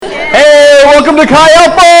welcome to Chi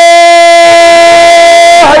Alpha!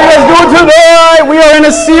 How you guys doing tonight? We are in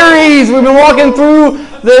a series. We've been walking through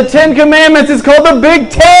the 10 Commandments. It's called the Big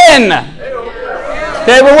Ten.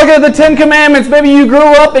 Okay, we're looking at the 10 Commandments. Maybe you grew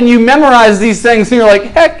up and you memorized these things, and you're like,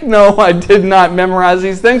 heck no, I did not memorize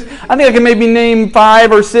these things. I think I can maybe name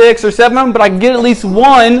 5 or 6 or 7 of them, but I can get at least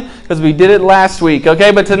one because we did it last week.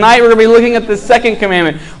 Okay, but tonight we're going to be looking at the second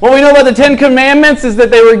commandment. What we know about the 10 Commandments is that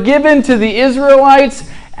they were given to the Israelites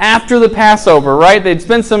after the Passover, right? They'd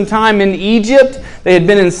spent some time in Egypt. They had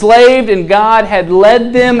been enslaved, and God had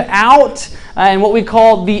led them out in what we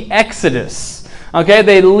call the Exodus. Okay,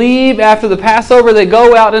 they leave after the Passover. They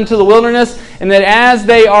go out into the wilderness, and that as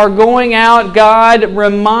they are going out, God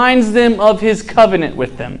reminds them of His covenant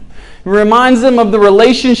with them. He reminds them of the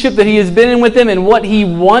relationship that He has been in with them and what He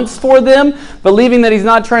wants for them, believing that He's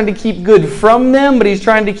not trying to keep good from them, but He's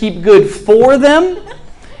trying to keep good for them.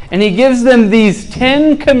 And He gives them these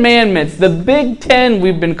 10 commandments, the Big Ten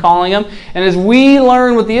we've been calling them. And as we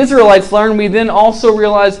learn what the Israelites learned, we then also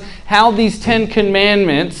realize how these 10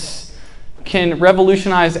 commandments can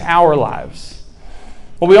revolutionize our lives.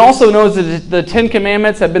 What we also know is that the 10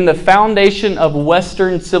 commandments have been the foundation of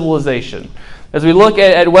Western civilization. As we look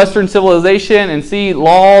at Western civilization and see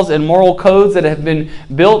laws and moral codes that have been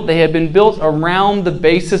built, they have been built around the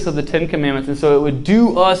basis of the 10 commandments. And so it would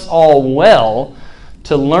do us all well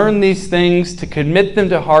to learn these things, to commit them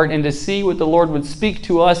to heart, and to see what the Lord would speak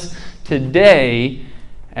to us today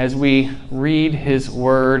as we read His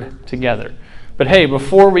Word together. But hey,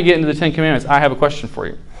 before we get into the 10 Commandments, I have a question for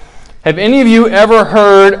you. Have any of you ever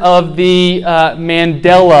heard of the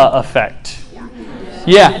Mandela effect?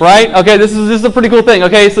 Yeah, right? Okay, this is a pretty cool thing.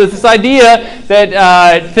 Okay, so it's this idea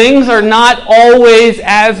that things are not always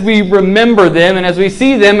as we remember them, and as we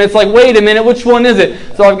see them, it's like, wait a minute, which one is it?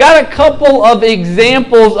 So I've got a couple of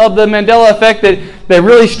examples of the Mandela effect that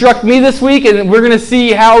really struck me this week, and we're going to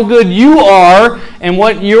see how good you are and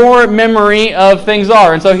what your memory of things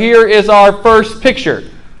are. And so here is our first picture.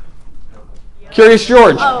 Curious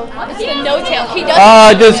George. Oh, no tail. He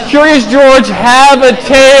does. Does Curious George have a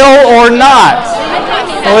tail or not?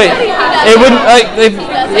 Oh, wait,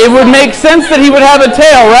 it would make sense that he would have a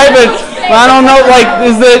tail, right? But I don't know. Like,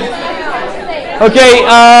 is it okay?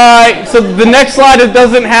 So the next slide, it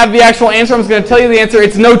doesn't have the actual answer. I'm just going to tell you the answer.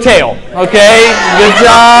 It's no tail. Okay, good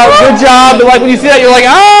job. But like when you see that, you're like,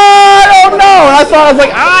 I don't know. And I thought I was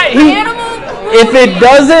like, if it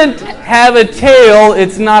doesn't have a tail,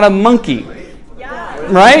 it's not a monkey.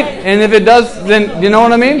 Right? And if it does, then you know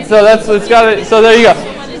what I mean? So it's got it. So there you go.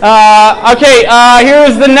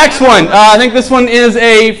 Here's the next one. I think this one is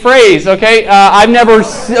a phrase. Okay, I've never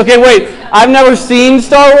seen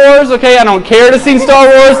Star Wars. Okay, I don't care to see Star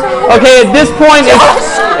Wars. Okay, at this point,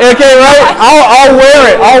 okay, right? I'll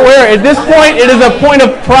wear it. At this point, it is a point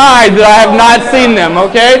of pride that I have not seen them.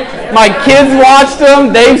 Okay, my kids watched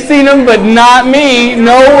them. They've seen them, but not me.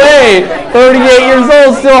 No way. 38 years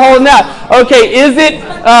old, still holding out. Okay, is it?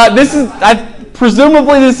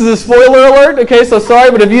 Presumably this is a spoiler alert, okay, so sorry,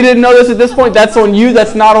 but if you didn't know this at this point, that's on you,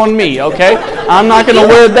 that's not on me, okay? I'm not going to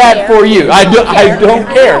wear that for you. I don't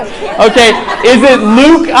care. Okay, is it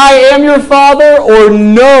Luke, I am your father, or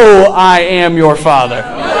no, I am your father?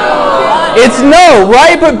 It's no,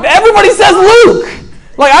 right? But everybody says Luke.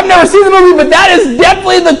 Like, I've never seen the movie, but that is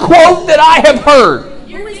definitely the quote that I have heard.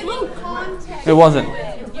 It wasn't.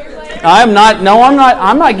 I'm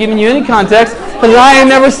not giving you any context because I have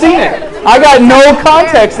never seen it. I got no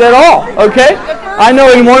context at all, okay? I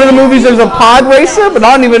know in one of the movies there's a pod racer, but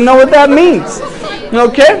I don't even know what that means.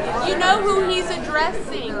 Okay? You know who he's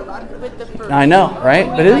addressing with the fruit. I know, right?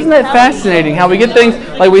 But isn't that fascinating how we get things,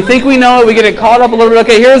 like we think we know it, we get it caught up a little bit.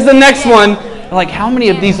 Okay, here's the next one. Like, how many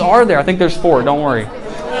of these are there? I think there's 4, don't worry.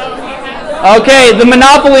 Okay, the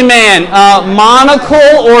Monopoly Man. Monocle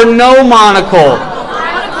or no monocle?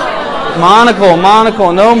 Monocle, no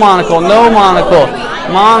monocle, no monocle.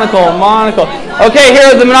 Monocle. Okay,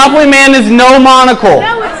 here, the Monopoly Man is no monocle.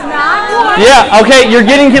 No, it's not. Yeah, okay, you're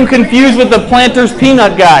getting him confused with the Planters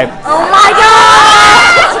Peanut guy. Oh my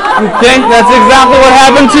God! You think that's exactly what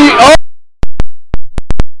happened to you? Oh,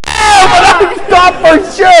 but I thought for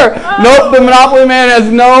sure. Nope, the Monopoly Man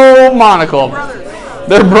has no monocle.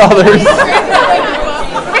 They're brothers.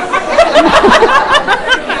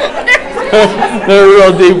 They're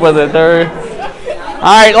real deep with it.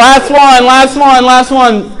 Alright, last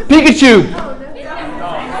one. Pikachu.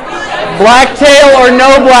 Black tail or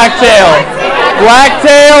no black tail? Black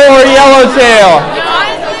tail or yellow tail?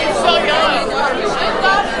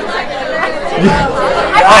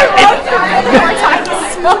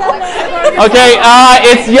 Okay,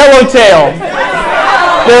 it's yellow tail.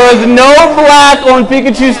 There is no black on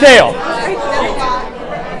Pikachu's tail.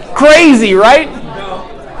 crazy, right?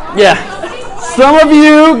 Yeah. Some of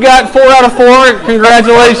you got 4 out of 4.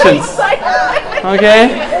 Congratulations.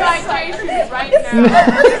 Okay?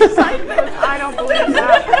 I don't believe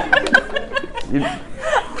that.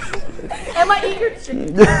 Am I eating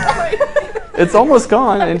chicken? It's almost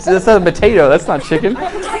gone. It's a potato. That's not chicken.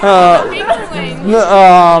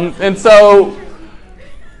 And so,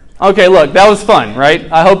 okay, look, that was fun,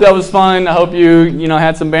 right? I hope that was fun. I hope you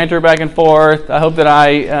had some banter back and forth. I hope that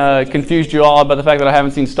I confused you all about the fact that I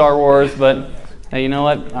haven't seen Star Wars, but hey, you know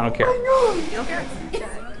what? I don't care.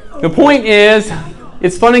 The point is,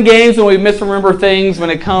 it's fun and games when we misremember things when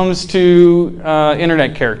it comes to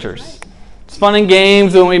internet characters. It's fun and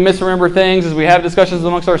games when we misremember things as we have discussions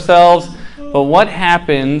amongst ourselves. But what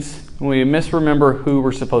happens when we misremember who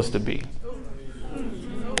we're supposed to be?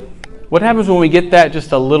 What happens when we get that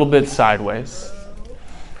just a little bit sideways?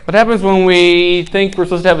 What happens when we think we're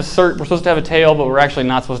supposed to have a tail, but we're actually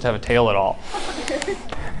not supposed to have a tail at all?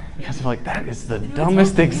 You guys are like, that is the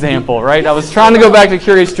dumbest example, right? I was trying to go back to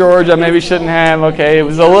Curious George. I maybe shouldn't have. Okay, it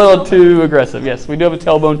was a little too aggressive. Yes, we do have a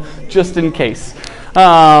tailbone just in case.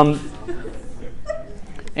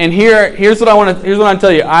 And here's what I want to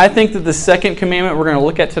tell you. I think that the second commandment we're going to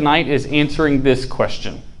look at tonight is answering this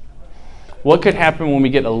question. What could happen when we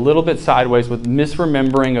get a little bit sideways with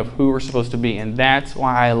misremembering of who we're supposed to be? And that's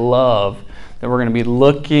why I love that we're going to be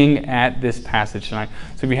looking at this passage tonight.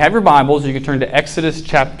 So if you have your Bibles, you can turn to Exodus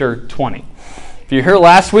chapter 20. If you're here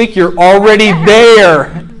last week, you're already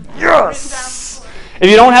there. Yes! If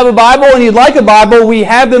you don't have a Bible and you'd like a Bible, we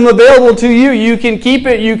have them available to you. You can keep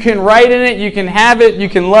it, you can write in it, you can have it, you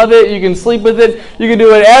can love it, you can sleep with it, you can do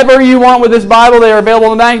whatever you want with this Bible. They are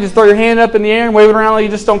available in the back. Just throw your hand up in the air and wave it around like you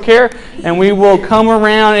just don't care, and we will come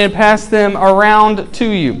around and pass them around to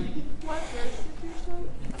you.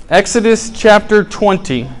 Exodus chapter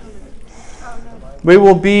 20. We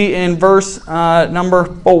will be in verse number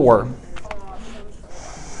 4.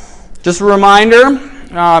 Just a reminder.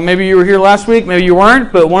 Maybe you were here last week, maybe you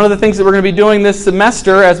weren't, but one of the things that we're going to be doing this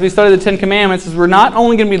semester as we study the 10 Commandments is we're not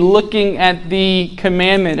only going to be looking at the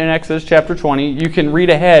commandment in Exodus chapter 20. You can read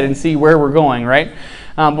ahead and see where we're going, right?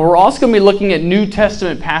 But we're also going to be looking at New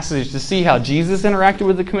Testament passages to see how Jesus interacted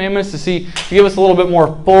with the commandments, to give us a little bit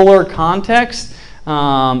more fuller context,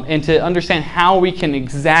 and to understand how we can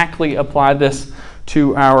exactly apply this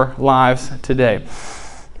to our lives today.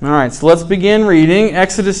 All right, so let's begin reading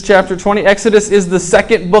Exodus chapter 20. Exodus is the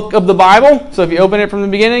second book of the Bible. So if you open it from the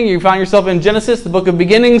beginning, you find yourself in Genesis, the book of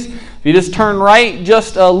beginnings. If you just turn right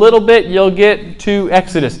just a little bit, you'll get to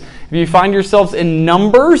Exodus. If you find yourselves in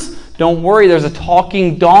Numbers, don't worry, there's a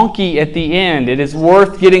talking donkey at the end. It is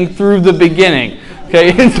worth getting through the beginning.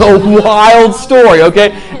 Okay, it's a wild story,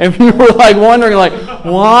 okay? If you were wondering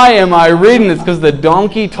why am I reading this? Because the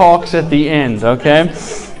donkey talks at the end, okay?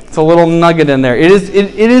 It's a little nugget in there. It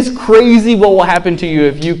is crazy what will happen to you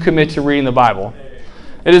if you commit to reading the Bible.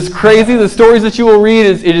 It is crazy the stories that you will read.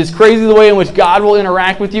 It is crazy the way in which God will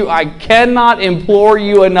interact with you. I cannot implore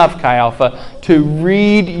you enough, Chi Alpha, to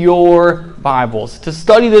read your Bibles, to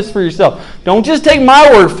study this for yourself. Don't just take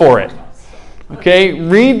my word for it. Okay,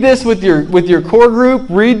 read this with your core group.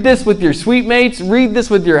 Read this with your suite mates. Read this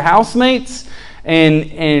with your housemates,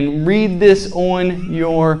 and read this on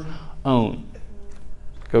your own.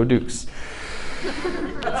 Go Dukes.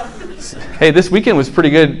 Hey, this weekend was pretty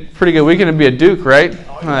good weekend to be a Duke, right?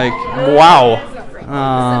 Wow.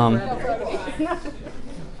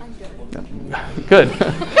 Good.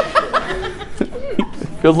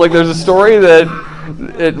 Feels like there's a story that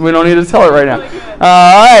we don't need to tell it right now.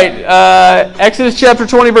 All right, Exodus chapter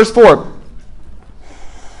 20, verse 4.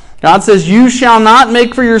 God says, "You shall not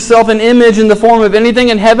make for yourself an image in the form of anything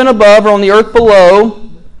in heaven above or on the earth below,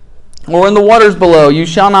 or in the waters below. You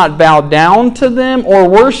shall not bow down to them or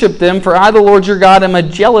worship them, for I, the Lord your God, am a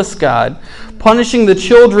jealous God, punishing the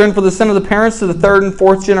children for the sin of the parents to the third and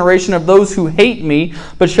fourth generation of those who hate me,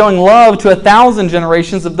 but showing love to 1,000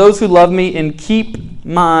 generations of those who love me and keep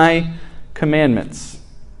my commandments."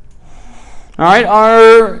 All right,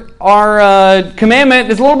 our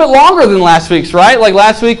commandment is a little bit longer than last week's, right? Like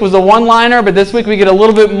last week was a one-liner, but this week we get a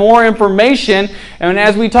little bit more information. And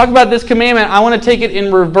as we talk about this commandment, I want to take it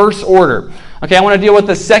in reverse order. Okay, I want to deal with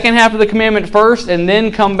the second half of the commandment first and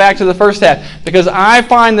then come back to the first half, because I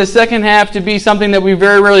find the second half to be something that we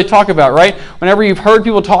very rarely talk about, right? Whenever you've heard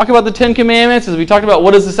people talk about the 10 Commandments, as we talked about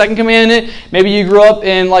what is the second commandment, maybe you grew up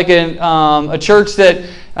in a church that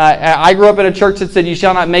I grew up in a church that said you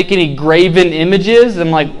shall not make any graven images.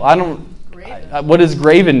 I'm like, what does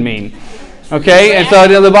graven mean? Okay, and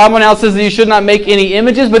so the Bible now says that you should not make any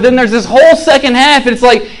images, but then there's this whole second half, and it's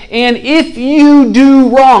like, and if you do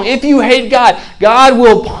wrong, if you hate God, God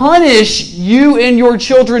will punish you and your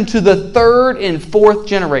children to the third and fourth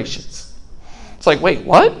generations. It's like, wait,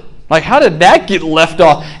 what? Like, how did that get left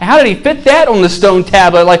off? How did he fit that on the stone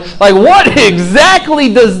tablet? Like what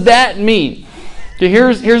exactly does that mean? Okay,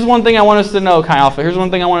 here's one thing I want us to know, Chi Alpha. Here's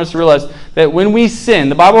one thing I want us to realize, that when we sin,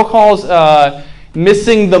 the Bible calls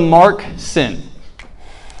missing the mark sin.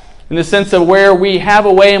 In the sense of where we have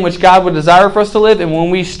a way in which God would desire for us to live, and when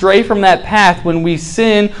we stray from that path, when we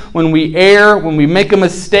sin, when we err, when we make a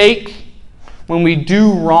mistake, when we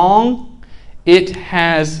do wrong, it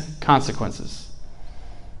has consequences.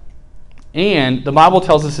 And the Bible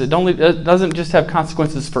tells us it doesn't just have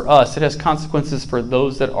consequences for us, it has consequences for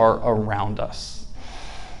those that are around us.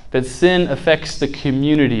 That sin affects the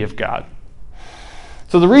community of God.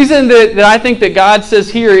 So the reason that I think that God says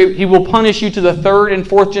here he will punish you to the third and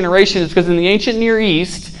fourth generation is because in the ancient Near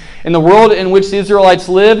East, in the world in which the Israelites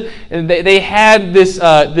lived, they had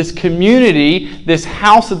this community, this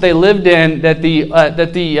house that they lived in, that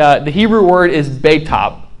the Hebrew word is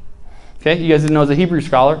Beitab. Okay, you guys didn't know as a Hebrew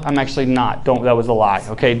scholar. I'm actually not. That was a lie.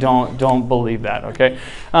 Okay, don't believe that. Okay,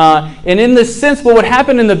 and in this sense, what would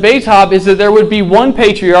happen in the Beitab is that there would be one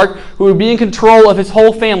patriarch who would be in control of his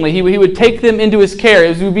whole family. He would take them into his care.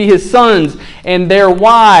 It would be his sons and their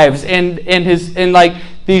wives and like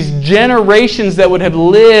these generations that would have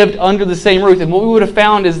lived under the same roof. And what we would have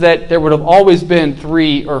found is that there would have always been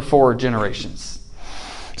 3 or 4 generations.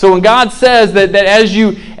 So when God says that as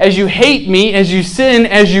you hate me, as you sin,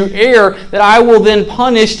 as you err, that I will then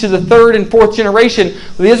punish to the third and fourth generation,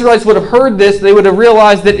 when the Israelites would have heard this, they would have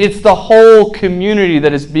realized that it's the whole community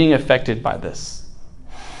that is being affected by this.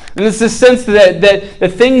 And it's this sense that the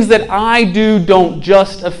things that I do don't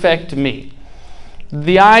just affect me.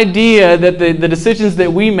 The idea that the decisions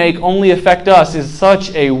that we make only affect us is such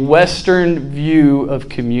a Western view of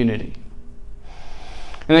community.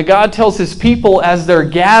 And that God tells his people as they're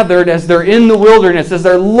gathered, as they're in the wilderness, as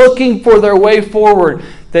they're looking for their way forward,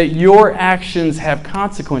 that your actions have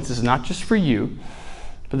consequences, not just for you,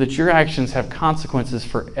 but that your actions have consequences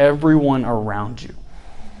for everyone around you.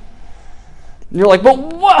 And you're like, but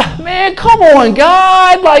what? Man, come on,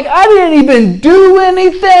 God. Like, I didn't even do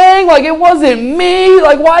anything. Like, it wasn't me.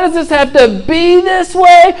 Like, why does this have to be this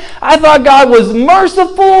way? I thought God was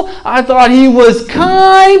merciful. I thought he was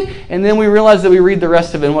kind. And then we realize that we read the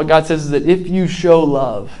rest of it, and what God says is that if you show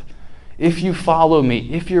love, if you follow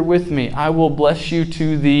me, if you're with me, I will bless you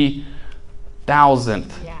to the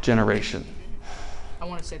 1,000th generation. I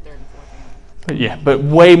want to say third and fourth. Yeah, but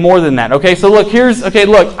way more than that. Okay, so look,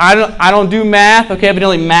 I don't do math. Okay,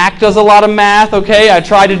 evidently Mac does a lot of math. Okay, I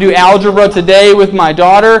tried to do algebra today with my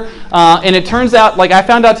daughter, and it turns out, like I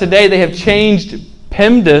found out today, they have changed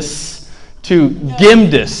PEMDAS to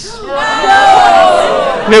GIMDAS.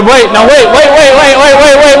 Wait.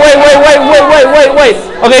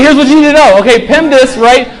 Okay, here's what you need to know. Okay, PEMDAS,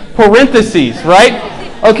 right? Parentheses, right?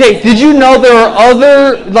 Okay, did you know there are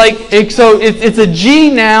other, so it's a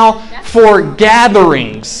G now for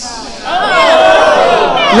gatherings.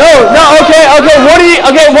 No, okay.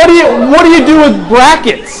 What do you do with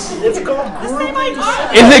brackets? It's called groupings.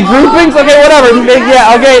 Is it groupings? Okay, whatever.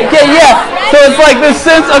 Yeah. So it's like this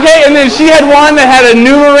sense, okay, and then she had one that had a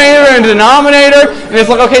numerator and a denominator, and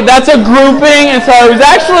it's like, okay, that's a grouping, and so it was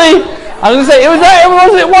actually, I was gonna say it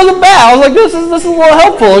wasn't bad. I was like, this is a little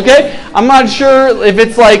helpful, okay? I'm not sure if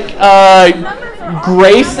it's like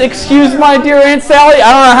Grace, excuse my dear Aunt Sally.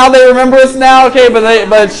 I don't know how they remember us now, okay,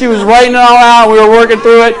 but she was writing it all out. We were working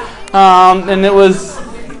through it, and it was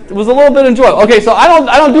a little bit enjoyable. Okay, so I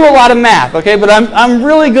don't do a lot of math, okay, but I'm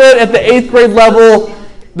really good at the 8th grade level.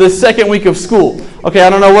 The second week of school. Okay, I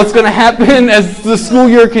don't know what's going to happen as the school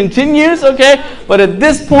year continues, okay? But at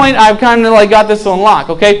this point, I've kind of got this on lock,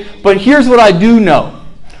 okay? But here's what I do know.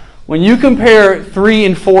 When you compare 3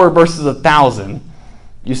 and 4 versus 1,000,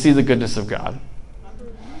 you see the goodness of God.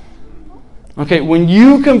 Okay, when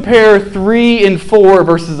you compare 3 and 4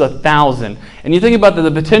 versus 1,000, and you think about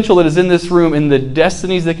the potential that is in this room and the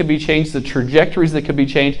destinies that could be changed, the trajectories that could be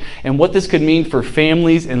changed, and what this could mean for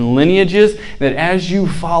families and lineages, that as you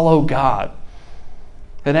follow God,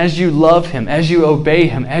 that as you love him, as you obey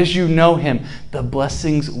him, as you know him, the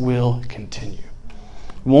blessings will continue.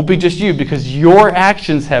 It won't be just you, because your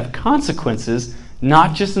actions have consequences,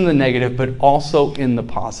 not just in the negative, but also in the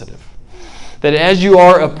positive. That as you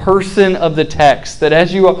are a person of the text, that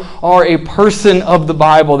as you are a person of the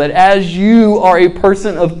Bible, that as you are a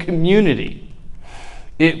person of community,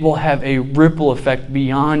 it will have a ripple effect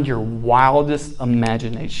beyond your wildest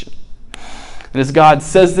imagination. And as God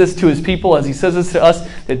says this to his people, as he says this to us,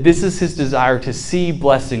 that this is his desire to see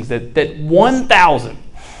blessings, that 1,000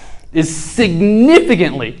 is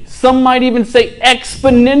significantly, some might even say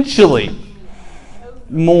exponentially,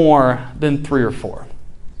 more than 3 or 4.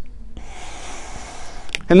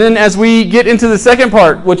 And then as we get into the second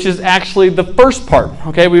part, which is actually the first part,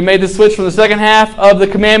 okay, we made the switch from the second half of the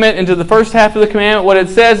commandment into the first half of the commandment. What it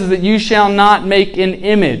says is that you shall not make an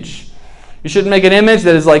image. You shouldn't make an image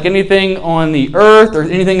that is like anything on the earth or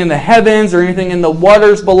anything in the heavens or anything in the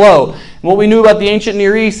waters below. And what we knew about the ancient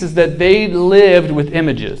Near East is that they lived with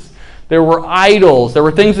images. There were idols. There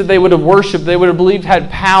were things that they would have worshipped, they would have believed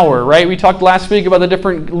had power, right? We talked last week about the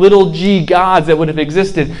different little g gods that would have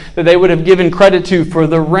existed, that they would have given credit to for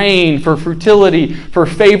the rain, for fertility, for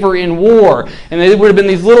favor in war. And they would have been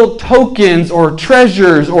these little tokens or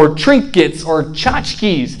treasures or trinkets or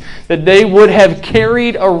tchotchkes that they would have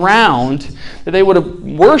carried around, that they would have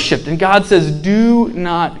worshipped. And God says, do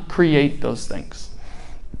not create those things.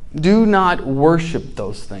 Do not worship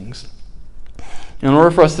those things. In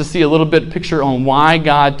order for us to see a little bit picture on why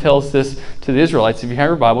God tells this to the Israelites, if you have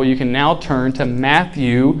your Bible, you can now turn to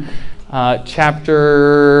Matthew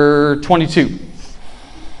chapter 22.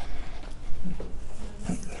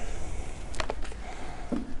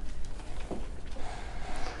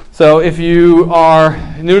 So if you are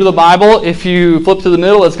new to the Bible, if you flip to the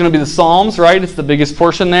middle, it's going to be the Psalms, right? It's the biggest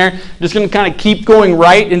portion there. I'm just going to kind of keep going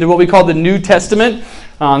right into what we call the New Testament.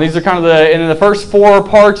 These are kind of in the first 4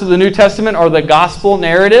 parts of the New Testament are the gospel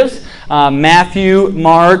narratives. Matthew,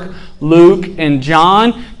 Mark, Luke, and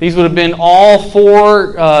John. These would have been all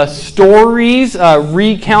 4 stories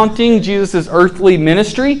recounting Jesus' earthly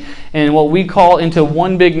ministry and what we call into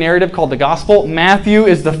one big narrative called the gospel. Matthew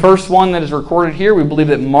is the first one that is recorded here. We believe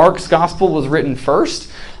that Mark's gospel was written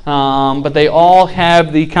first. But they all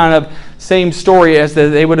have the kind of same story as that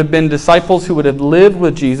they would have been disciples who would have lived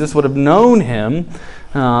with Jesus, would have known him,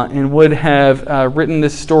 and would have written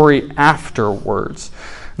this story afterwards.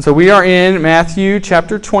 And so we are in Matthew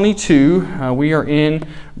chapter 22. We are in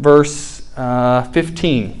verse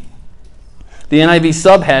 15. The NIV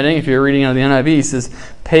subheading, if you're reading out of the NIV, says,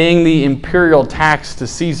 paying the imperial tax to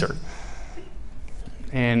Caesar.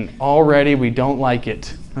 And already we don't like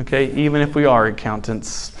it, okay, even if we are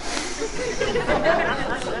accountants.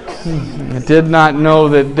 I did not know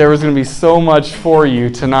that there was going to be so much for you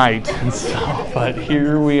tonight, but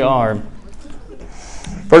here we are.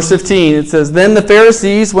 Verse 15, it says, then the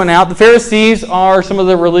Pharisees went out. The Pharisees are some of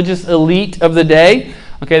the religious elite of the day.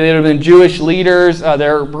 Okay, they would have been Jewish leaders.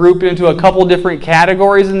 They're grouped into a couple different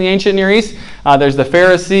categories in the ancient Near East. There's the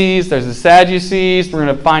Pharisees, there's the Sadducees. We're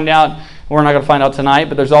not going to find out tonight,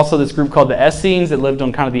 but there's also this group called the Essenes that lived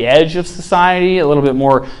on kind of the edge of society, a little bit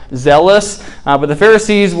more zealous. But the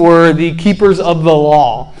Pharisees were the keepers of the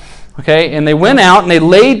law. Okay, and they went out and they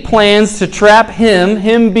laid plans to trap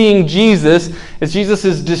him being Jesus, as Jesus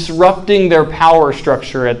is disrupting their power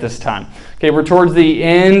structure at this time. Okay, we're towards the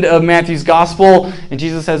end of Matthew's gospel, and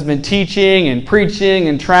Jesus has been teaching and preaching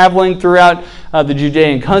and traveling throughout the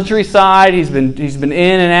Judean countryside. He's been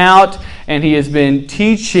in and out, and he has been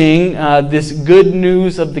teaching this good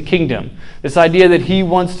news of the kingdom. This idea that he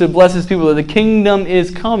wants to bless his people, that the kingdom is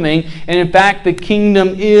coming, and in fact, the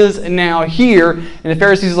kingdom is now here. And the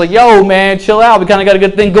Pharisees are like, yo, man, chill out. We kind of got a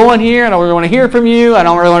good thing going here. I don't really want to hear from you. I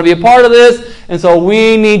don't really want to be a part of this. And so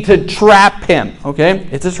we need to trap him. Okay?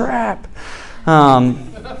 It's a trap.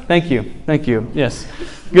 Thank you. Yes.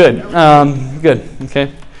 Good. Good.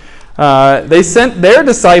 Okay. They sent their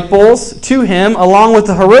disciples to him along with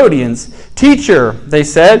the Herodians. Teacher, they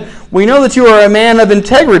said, we know that you are a man of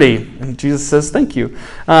integrity. And Jesus says, thank you.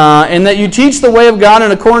 And that you teach the way of God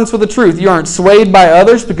in accordance with the truth. You aren't swayed by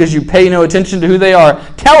others because you pay no attention to who they are.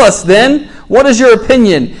 Tell us then, what is your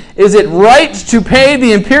opinion? Is it right to pay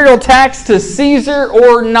the imperial tax to Caesar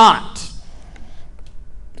or not?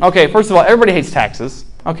 Okay, first of all, everybody hates taxes.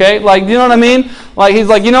 Okay, like, you know what I mean? Like, he's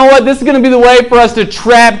like, you know what? This is going to be the way for us to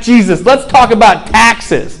trap Jesus. Let's talk about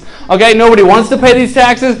taxes. Okay, nobody wants to pay these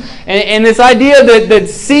taxes. And this idea that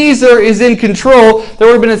Caesar is in control, there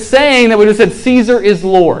would have been a saying that would have said, Caesar is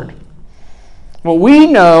Lord. What we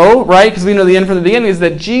know, right, because we know the end from the beginning, is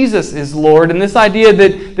that Jesus is Lord. And this idea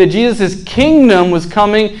that Jesus' kingdom was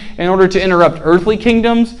coming in order to interrupt earthly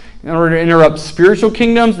kingdoms, in order to interrupt spiritual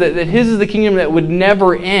kingdoms, that his is the kingdom that would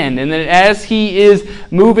never end. And that as he is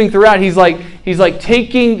moving throughout, he's like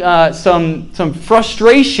taking some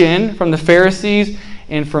frustration from the Pharisees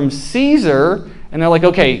and from Caesar, and they're like,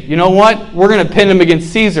 okay, you know what? We're going to pin him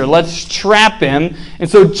against Caesar. Let's trap him. And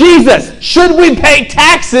so, Jesus, should we pay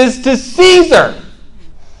taxes to Caesar?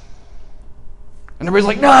 And everybody's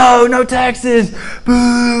like, no taxes.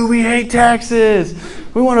 Boo, we hate taxes.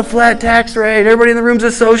 We want a flat tax rate. Everybody in the room's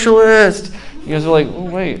a socialist. You guys are like, oh,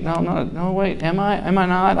 wait, no, wait, am I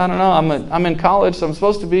not? I don't know. I'm in college, so I'm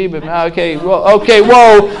supposed to be, but okay, whoa,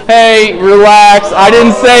 hey, relax. I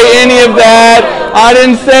didn't say any of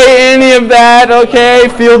that. Okay,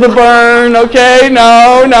 feel the burn. Okay,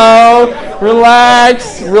 no,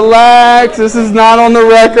 relax. This is not on the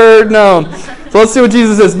record. No. So let's see what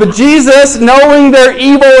Jesus says. But Jesus, knowing their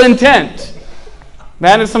evil intent.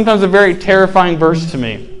 That is sometimes a very terrifying verse to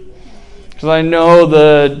me. Because I know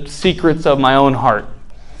the secrets of my own heart.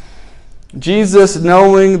 Jesus,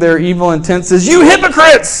 knowing their evil intent, says, "You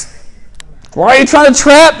hypocrites! Why are you trying to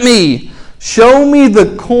trap me? Show me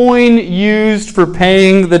the coin used for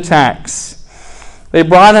paying the tax." They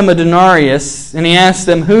brought him a denarius, and he asked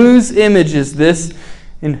them, "Whose image is this,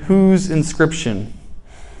 and whose inscription?"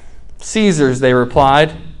 "Caesar's," they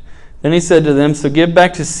replied. Then he said to them, "So give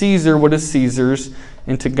back to Caesar what is Caesar's,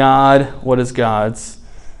 and to God what is God's."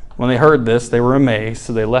 When they heard this, they were amazed,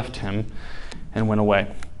 so they left him and went away.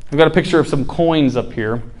 I've got a picture of some coins up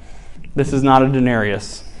here. This is not a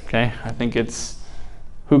denarius, okay? I think it's,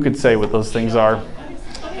 who could say what those things are?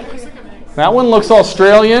 That one looks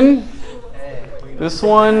Australian. This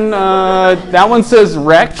one, that one says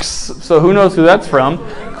Rex, so who knows who that's from.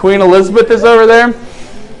 Queen Elizabeth is over there.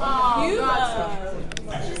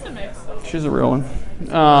 She's a real one.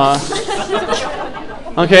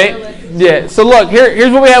 Okay. Yeah, so look,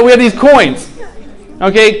 here's what we have. We have these coins.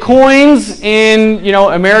 Okay, coins in,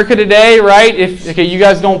 America today, right? You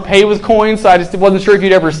guys don't pay with coins, so I just wasn't sure if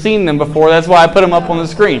you'd ever seen them before. That's why I put them up on the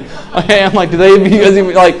screen. Okay, I'm like, you guys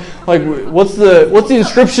even like what's the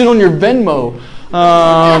inscription on your Venmo?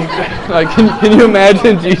 Can you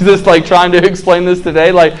imagine Jesus trying to explain this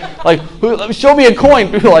today? Show me a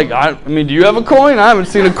coin. People are like, do you have a coin? I haven't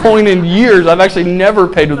seen a coin in years. I've actually never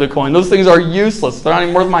paid with a coin. Those things are useless. They're not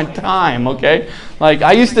even worth my time. Okay,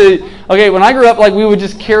 I used to. Okay, when I grew up, we would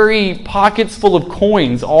just carry pockets full of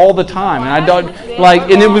coins all the time, and I don't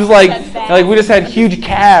and it was we just had huge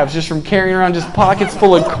calves just from carrying around just pockets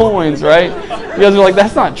full of coins, right? You guys are like,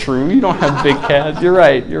 that's not true. You don't have big calves. You're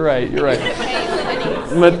right.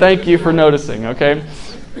 But thank you for noticing, okay?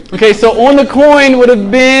 Okay, so on the coin would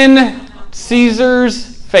have been Caesar's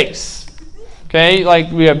face. Okay,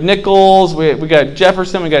 we have nickels, we got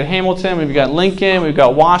Jefferson, we got Hamilton, we've got Lincoln, we've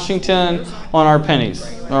got Washington on our pennies,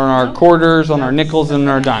 on our quarters, on our nickels, and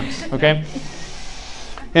our dimes, okay?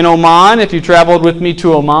 In Oman, if you traveled with me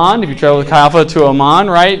to Oman, if you traveled with Kaifa to Oman,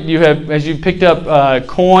 right, you have, as you've picked up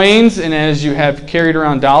coins and as you have carried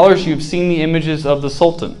around dollars, you've seen the images of the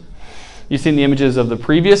Sultan. You've seen the images of the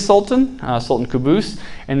previous Sultan, Sultan Qaboos,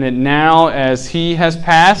 and that now as he has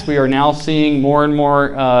passed, we are now seeing more and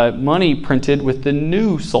more money printed with the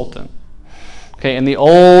new Sultan. Okay, and the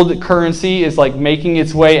old currency is making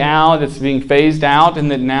its way out, it's being phased out, and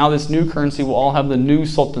that now this new currency will all have the new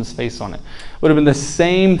Sultan's face on it. Would have been the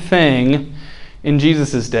same thing in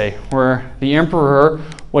Jesus' day, where the emperor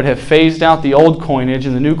would have phased out the old coinage,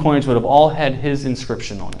 and the new coinage would have all had his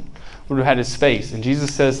inscription on it. Would have had his face. And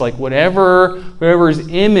Jesus says, whatever's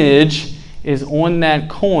image is on that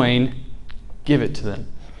coin, give it to them.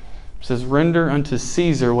 He says, render unto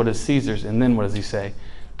Caesar what is Caesar's. And then what does he say?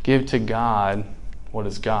 Give to God what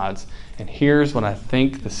is God's. And here's what I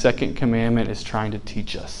think the second commandment is trying to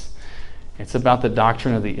teach us. It's about the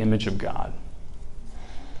doctrine of the image of God.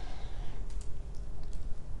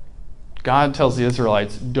 God tells the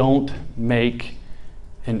Israelites, don't make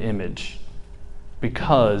an image,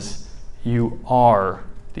 because you are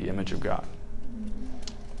the image of God.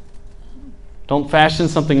 Don't fashion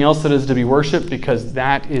something else that is to be worshipped, because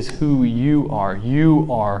that is who you are. You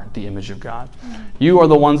are the image of God. You are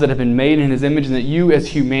the ones that have been made in His image, and that you as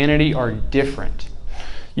humanity are different.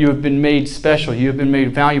 You have been made special. You have been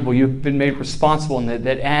made valuable. You have been made responsible, and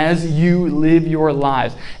that as you live your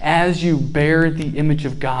lives, as you bear the image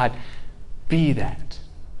of God, be that.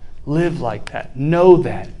 Live like that. Know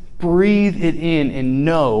that. Breathe it in and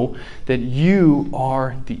know that you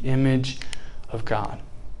are the image of God.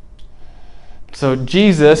 So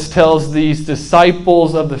Jesus tells these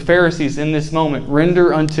disciples of the Pharisees in this moment,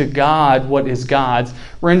 render unto God what is God's,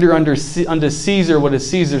 render unto Caesar what is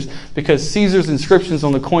Caesar's, because Caesar's inscription is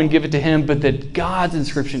on the coin, give it to him, but that God's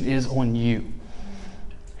inscription is on you.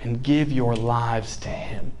 And give your lives to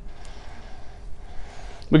Him.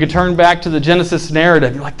 We could turn back to the Genesis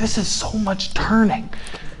narrative. You're like, this is so much turning.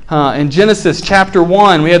 In Genesis chapter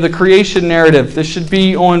 1, we have the creation narrative. This should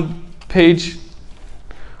be on page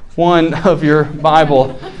 1 of your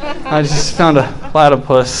Bible. I just found a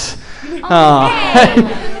platypus. Why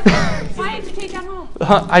did you take that home?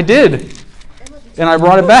 I did. and I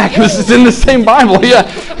brought it back. It's in the same Bible. Yeah.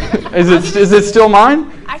 Is it still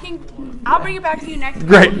mine? I'll bring it back to you next week.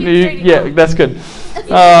 Great. Yeah, that's good.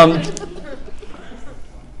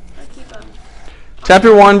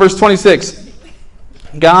 Chapter 1, verse 26.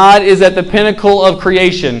 God is at the pinnacle of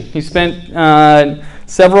creation. He spent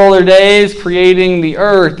several other days creating the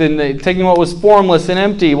earth and taking what was formless and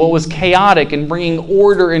empty, what was chaotic, and bringing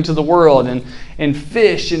order into the world, and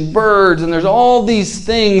fish and birds. And there's all these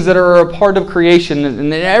things that are a part of creation,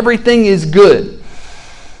 and everything is good.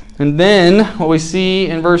 And then what we see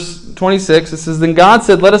in verse 26, it says, Then God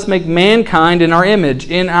said, Let us make mankind in our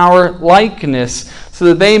image, in our likeness, so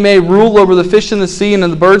that they may rule over the fish in the sea and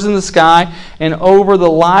the birds in the sky, and over the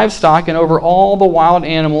livestock, and over all the wild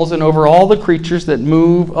animals, and over all the creatures that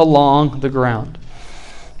move along the ground.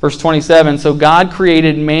 Verse 27, So God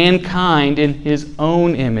created mankind in His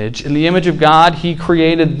own image. In the image of God, He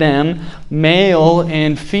created them, male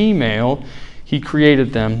and female, He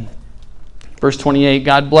created them. Verse 28,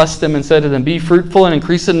 God blessed them and said to them, Be fruitful and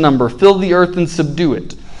increase in number, fill the earth and subdue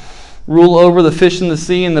it. Rule over the fish in the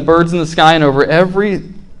sea and the birds in the sky and over every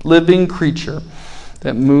living creature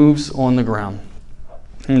that moves on the ground.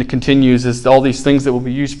 And it continues as all these things that will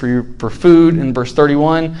be used for food. In verse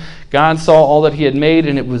 31, God saw all that He had made,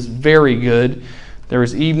 and it was very good. There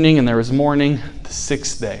was evening and there was morning, the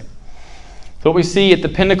sixth day. So what we see at the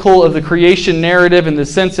pinnacle of the creation narrative, in the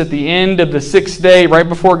sense at the end of the sixth day, right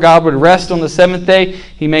before God would rest on the seventh day,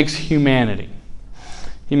 He makes humanity.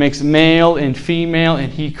 He makes male and female,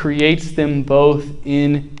 and He creates them both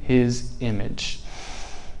in His image.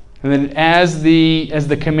 And then as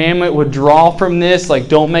the commandment would draw from this, like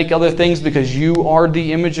don't make other things because you are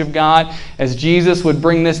the image of God, as Jesus would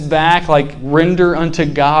bring this back, like render unto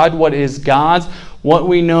God what is God's, what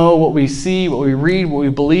we know, what we see, what we read, what we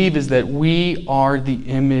believe is that we are the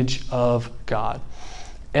image of God.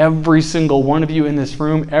 Every single one of you in this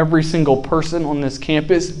room, every single person on this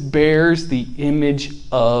campus bears the image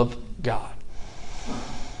of God.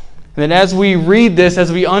 And then as we read this,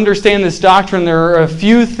 as we understand this doctrine, there are a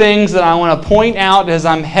few things that I want to point out as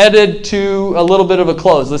I'm headed to a little bit of a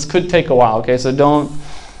close. This could take a while, okay? So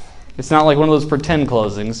it's not like one of those pretend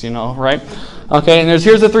closings, right? Okay, and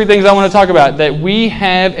here's the three things I want to talk about. That we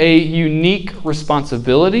have a unique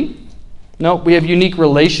responsibility. No, we have unique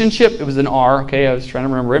relationship. It was an R, okay? I was trying to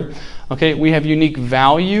remember it. Okay, we have unique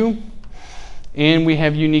value, and we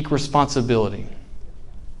have unique responsibility.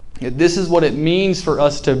 This is what it means for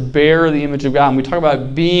us to bear the image of God. When we talk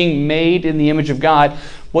about being made in the image of God,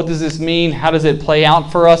 what does this mean? How does it play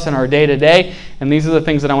out for us in our day-to-day? And these are the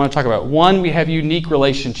things that I want to talk about. One, we have unique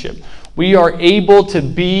relationship. We are able to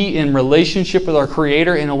be in relationship with our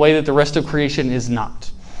Creator in a way that the rest of creation is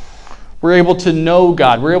not. We're able to know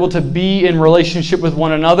God. We're able to be in relationship with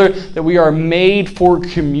one another, that we are made for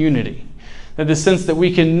community. That the sense that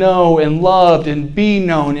we can know and love and be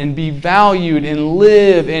known and be valued and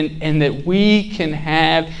live, and that we can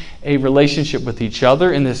have a relationship with each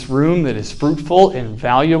other in this room that is fruitful and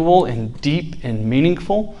valuable and deep and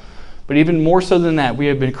meaningful. But even more so than that, we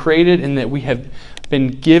have been created and that we have been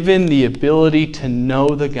given the ability to know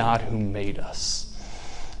the God who made us.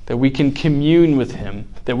 That we can commune with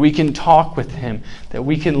Him, that we can talk with Him, that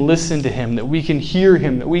we can listen to Him, that we can hear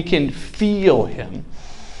Him, that we can feel Him.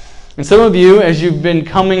 And some of you, as you've been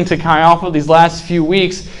coming to Chi Alpha these last few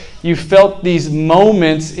weeks, you've felt these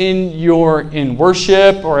moments in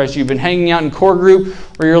worship, or as you've been hanging out in core group,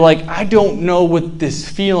 where you're like, I don't know what this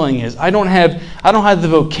feeling is. I don't have the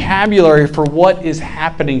vocabulary for what is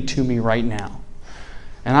happening to me right now.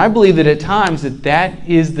 And I believe that at times that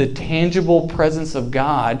is the tangible presence of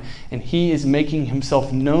God, and He is making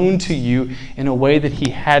Himself known to you in a way that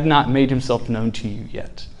He had not made Himself known to you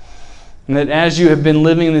yet. And that as you have been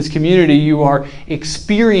living in this community, you are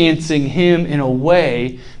experiencing Him in a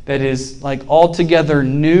way that is like altogether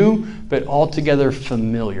new, but altogether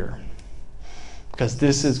familiar. Because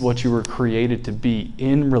this is what you were created to be,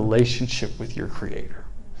 in relationship with your Creator.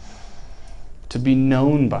 To be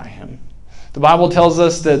known by Him. The Bible tells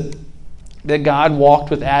us that God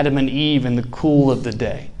walked with Adam and Eve in the cool of the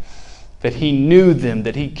day. That He knew them,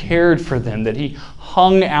 that He cared for them, that He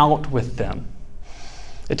hung out with them.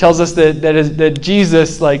 It tells us that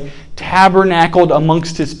Jesus tabernacled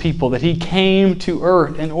amongst His people, that He came to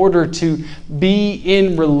earth in order to be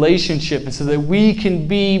in relationship, and so that we can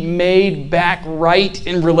be made back right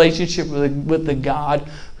in relationship with the God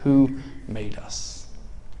who made us.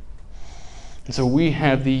 And so we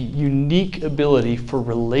have the unique ability for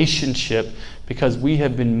relationship because we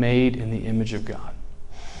have been made in the image of God.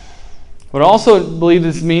 What I also believe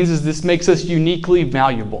this means is this makes us uniquely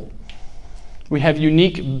valuable. We have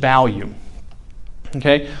unique value.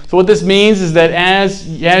 Okay, so what this means is that as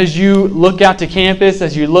you look out to campus,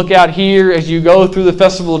 as you look out here, as you go through the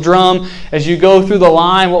festival drum, as you go through the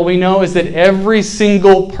line, what we know is that every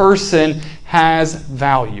single person has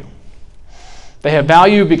value. They have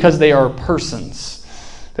value because they are persons.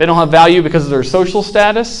 They don't have value because of their social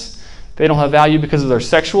status. They don't have value because of their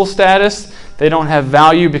sexual status. They don't have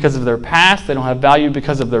value because of their past. They don't have value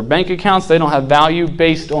because of their bank accounts. They don't have value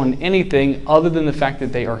based on anything other than the fact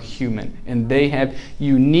that they are human. And they have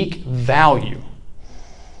unique value.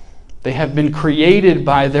 They have been created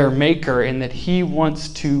by their Maker and that He wants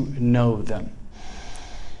to know them.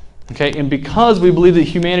 Okay, and because we believe that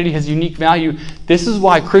humanity has unique value, this is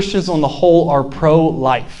why Christians on the whole are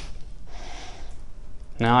pro-life.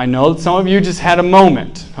 Now, I know that some of you just had a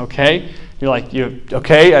moment, okay? You're like,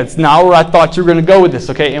 okay, that's not where I thought you were going to go with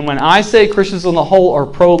this, okay? And when I say Christians on the whole are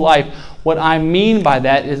pro-life, what I mean by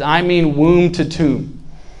that is I mean womb to tomb.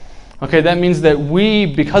 Okay, that means that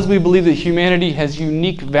because we believe that humanity has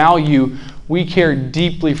unique value, we care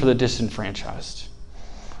deeply for the disenfranchised.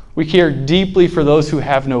 We care deeply for those who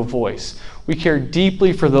have no voice. We care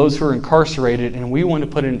deeply for those who are incarcerated, and we want to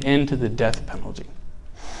put an end to the death penalty.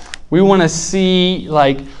 We want to see,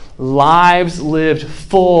 lives lived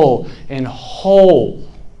full and whole.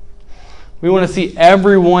 We want to see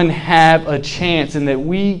everyone have a chance, and that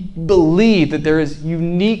we believe that there is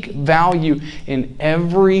unique value in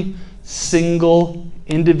every single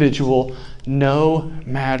individual, no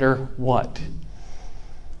matter what.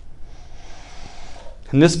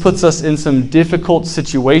 And this puts us in some difficult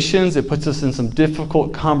situations. It puts us in some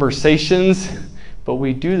difficult conversations. But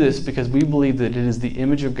we do this because we believe that it is the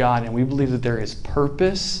image of God, and we believe that there is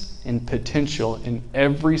purpose and potential in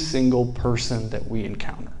every single person that we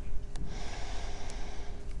encounter.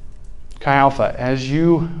 Chi Alpha, as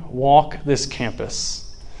you walk this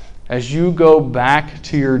campus, as you go back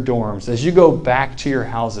to your dorms, as you go back to your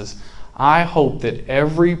houses, I hope that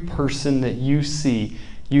every person that you see,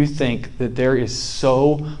 you think that there is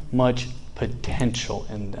so much potential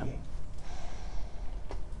in them.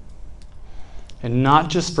 And not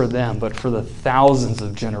just for them, but for the thousands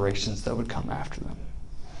of generations that would come after them.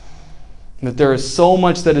 That there is so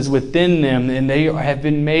much that is within them, and they have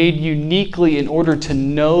been made uniquely in order to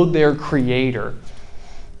know their Creator.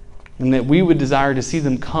 And that we would desire to see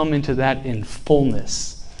them come into that in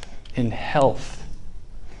fullness, in health.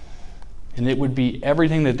 And it would be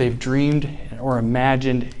everything that they've dreamed or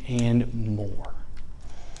imagined and more.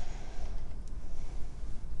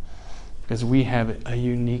 Because we have a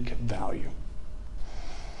unique value.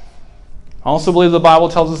 I also believe the Bible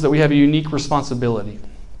tells us that we have a unique responsibility.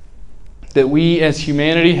 That we as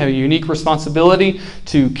humanity have a unique responsibility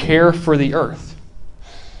to care for the earth.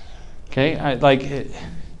 Okay?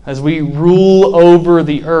 As we rule over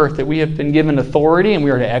the earth, that we have been given authority and we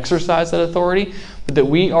are to exercise that authority, but that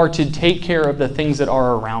we are to take care of the things that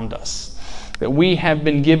are around us. That we have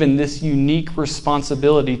been given this unique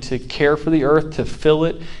responsibility to care for the earth, to fill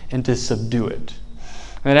it, and to subdue it.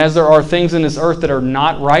 And as there are things in this earth that are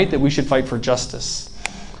not right, that we should fight for justice.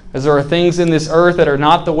 As there are things in this earth that are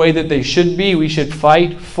not the way that they should be, we should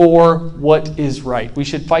fight for what is right. We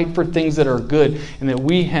should fight for things that are good, and that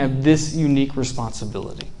we have this unique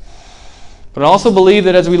responsibility. But I also believe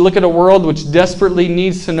that as we look at a world which desperately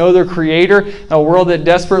needs to know their Creator, a world that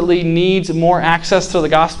desperately needs more access to the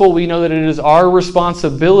gospel, we know that it is our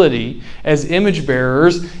responsibility as image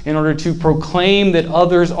bearers in order to proclaim that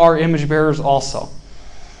others are image bearers also.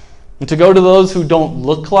 And to go to those who don't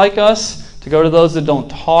look like us, to go to those that don't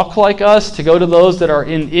talk like us, to go to those that are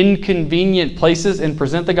in inconvenient places and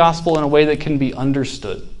present the gospel in a way that can be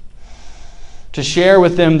understood. To share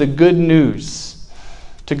with them the good news.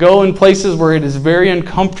 To go in places where it is very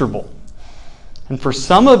uncomfortable. And for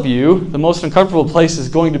some of you, the most uncomfortable place is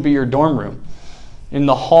going to be your dorm room, in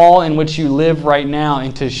the hall in which you live right now,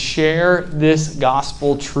 and to share this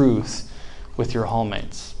gospel truth with your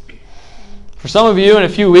hallmates. For some of you, in a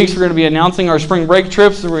few weeks, we're going to be announcing our spring break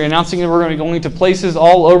trips. We're announcing that we're going to be going to places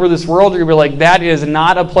all over this world. You're going to be like, that is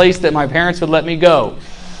not a place that my parents would let me go.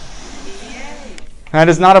 That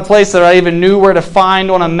is not a place that I even knew where to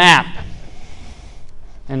find on a map.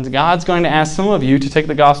 And God's going to ask some of you to take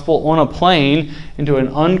the gospel on a plane into an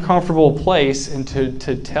uncomfortable place and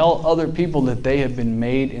to tell other people that they have been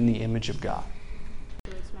made in the image of God.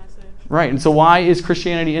 Right, and so why is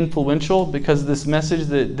Christianity influential? Because this message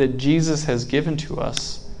that Jesus has given to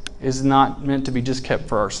us is not meant to be just kept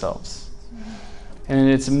for ourselves. And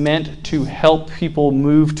it's meant to help people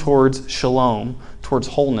move towards shalom, towards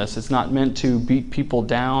wholeness. It's not meant to beat people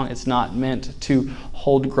down. It's not meant to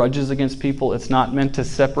hold grudges against people. It's not meant to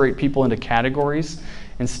separate people into categories.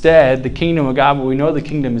 Instead, the kingdom of God, well, we know the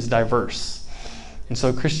kingdom is diverse. And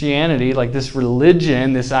so Christianity, like this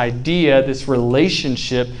religion, this idea, this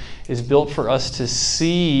relationship, is built for us to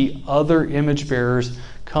see other image bearers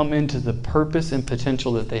come into the purpose and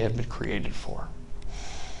potential that they have been created for,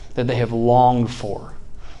 that they have longed for,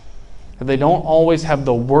 that they don't always have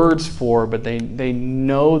the words for, but they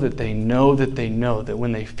know that they know that they know that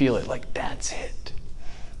when they feel it, like, that's it.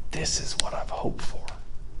 This is what I've hoped for.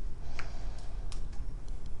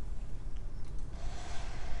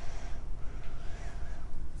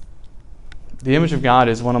 The image of God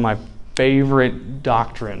is one of my favorite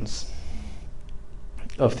doctrines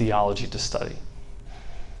of theology to study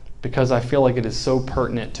because I feel like it is so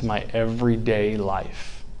pertinent to my everyday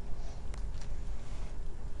life.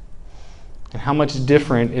 And how much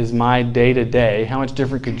different is my day-to-day, how much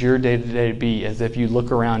different could your day-to-day be as if you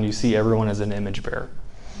look around and you see everyone as an image bearer?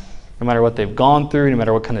 No matter what they've gone through, no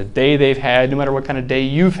matter what kind of day they've had, no matter what kind of day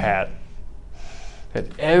you've had, that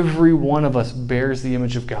every one of us bears the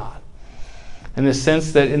image of God. In the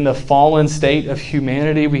sense that in the fallen state of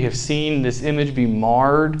humanity, we have seen this image be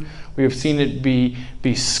marred. We have seen it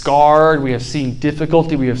be scarred. We have seen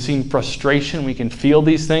difficulty. We have seen frustration. We can feel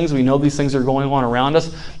these things. We know these things are going on around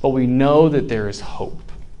us. But we know that there is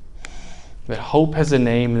hope. That hope has a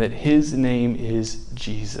name, and that his name is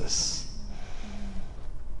Jesus.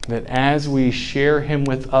 That as we share him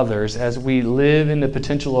with others, as we live in the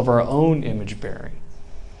potential of our own image bearing,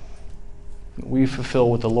 we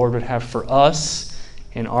fulfill what the Lord would have for us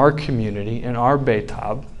in our community, in our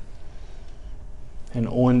Beitab, and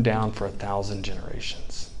on down for 1,000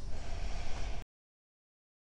 generations.